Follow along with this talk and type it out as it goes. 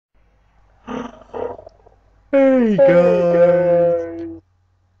Hey Hey guys! guys!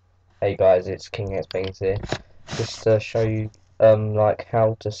 Hey guys, it's King xBeAnS here. Just to show you like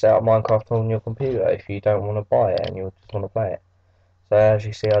how to set up Minecraft on your computer if you don't want to buy it and you just want to play it. So as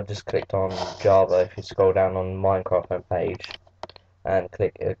you see, I just clicked on Java. If you scroll down on Minecraft homepage and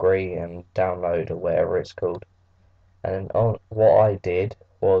click agree and download or whatever it's called. And on what I did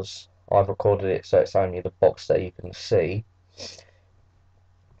was I've recorded it so it's only the box that you can see.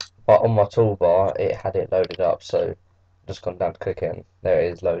 But on my toolbar it had it loaded up, so I've just gone down to click it and there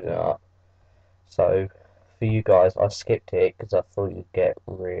it is loading it up. So for you guys, I skipped it because I thought you'd get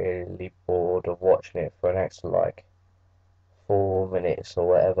really bored of watching it for an extra like 4 minutes or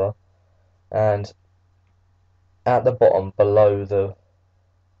whatever. And at the bottom below the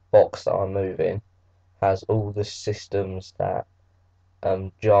box that I'm moving has all the systems that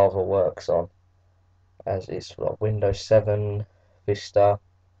Java works on, as it's like Windows 7, Vista,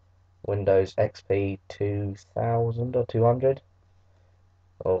 Windows XP 2000 or 200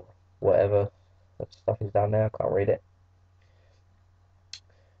 or whatever that stuff is down there. I can't read it.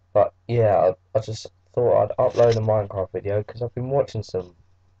 But yeah, I just thought I'd upload a Minecraft video because I've been watching some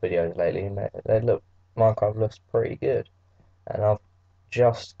videos lately and they look, Minecraft looks pretty good. And I've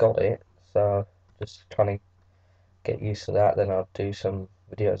just got it, so just trying to get used to that. Then I'll do some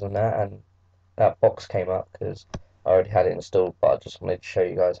videos on that. And that box came up because I already had it installed, but I just wanted to show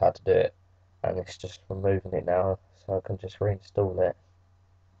you guys how to do it. And it's just removing it now, so I can just reinstall it.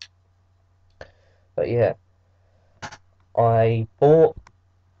 But yeah, I bought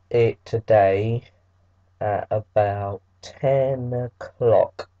it today at about 10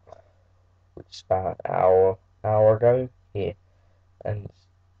 o'clock, which is about an hour ago here, and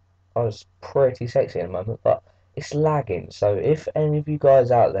I was pretty sexy at the moment, but it's lagging. So if any of you guys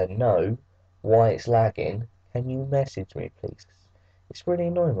out there know why it's lagging, can you message me, please? It's really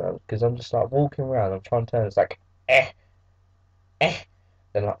annoying, man, because I'm just like walking around, I'm trying to turn, it's like eh, eh,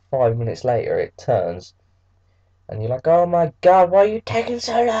 then like 5 minutes later it turns, and you're like, oh my god, why are you taking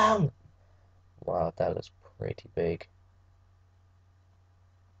so long? Wow, that looks pretty big.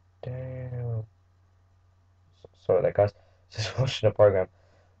 Damn. Sorry there, guys. Just watching a program.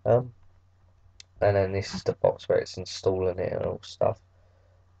 Um, and then this is the box where it's installing it and all stuff.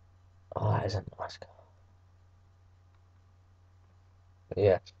 Oh, that is a nice car. But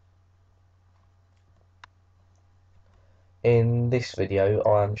yeah, in this video,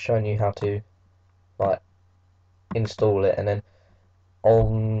 I'm showing you how to like install it, and then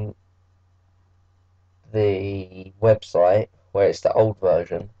on the website where it's the old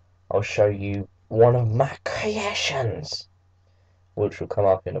version, I'll show you one of my creations, which will come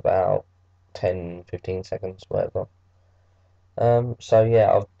up in about 10, 15 seconds, whatever. So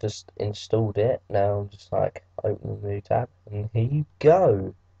yeah, I've just installed it. Now I'm just like open the new tab, and here you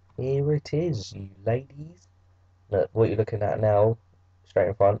go. Here it is, you ladies. Look, what you're looking at now, straight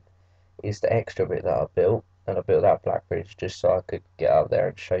in front, is the extra bit that I built, and I built that black bridge just so I could get up there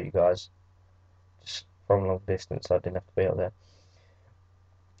and show you guys just from a long distance. So I didn't have to be up there.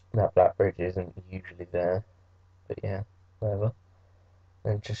 That black bridge isn't usually there, but yeah, whatever.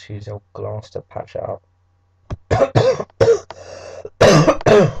 And just use old glass to patch it up.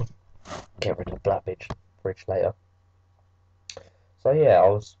 Get rid of the black bridge later. So yeah, I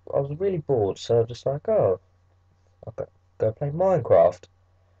was really bored, so just like, oh, I'll go play Minecraft.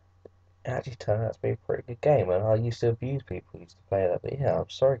 It actually turned out to be a pretty good game, and I used to abuse people who used to play that, but yeah, I'm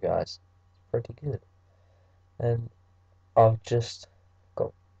sorry guys, it's pretty good. And I've just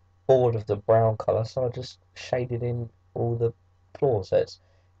got bored of the brown colour, so I just shaded in all the floor sets.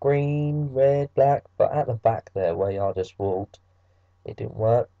 Green, red, black, but at the back there where I just walked, it didn't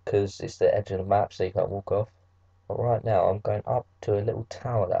work because it's the edge of the map, so you can't walk off. But right now I'm going up to a little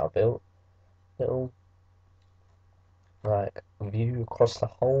tower that I built, little like view across the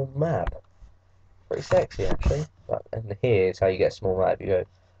whole map. Pretty sexy actually. But and here's how you get a small map. You go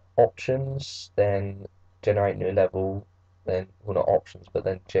options, then generate new level, then well not options, but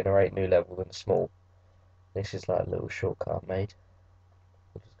then generate new level, then small. This is like a little shortcut I made.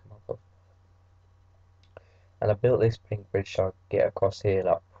 We'll just come up with. And I built this pink bridge so I could get across here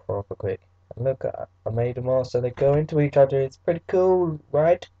like proper quick. And look, I made them all so they go into each other. It's pretty cool,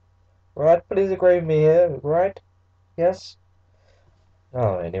 right? Right? Please agree with me here, right? Yes?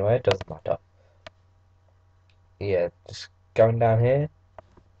 Oh, anyway, it doesn't matter. Yeah, just going down here.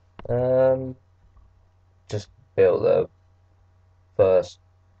 Um, just built the first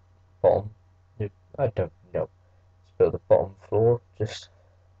bottom. I don't know. Just built the bottom floor just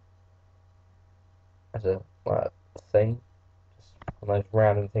as a like thing. Just one of those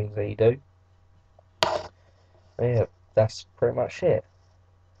random things that you do. But yeah, that's pretty much it.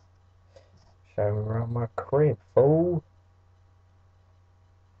 Show me around my crib, fool.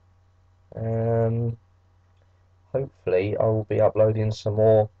 Hopefully I will be uploading some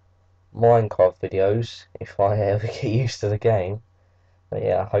more Minecraft videos if I ever get used to the game. But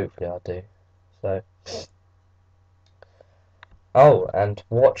yeah, hopefully I do. So, oh, and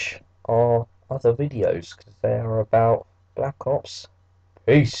watch our other videos because they are about Black Ops.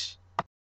 Peace.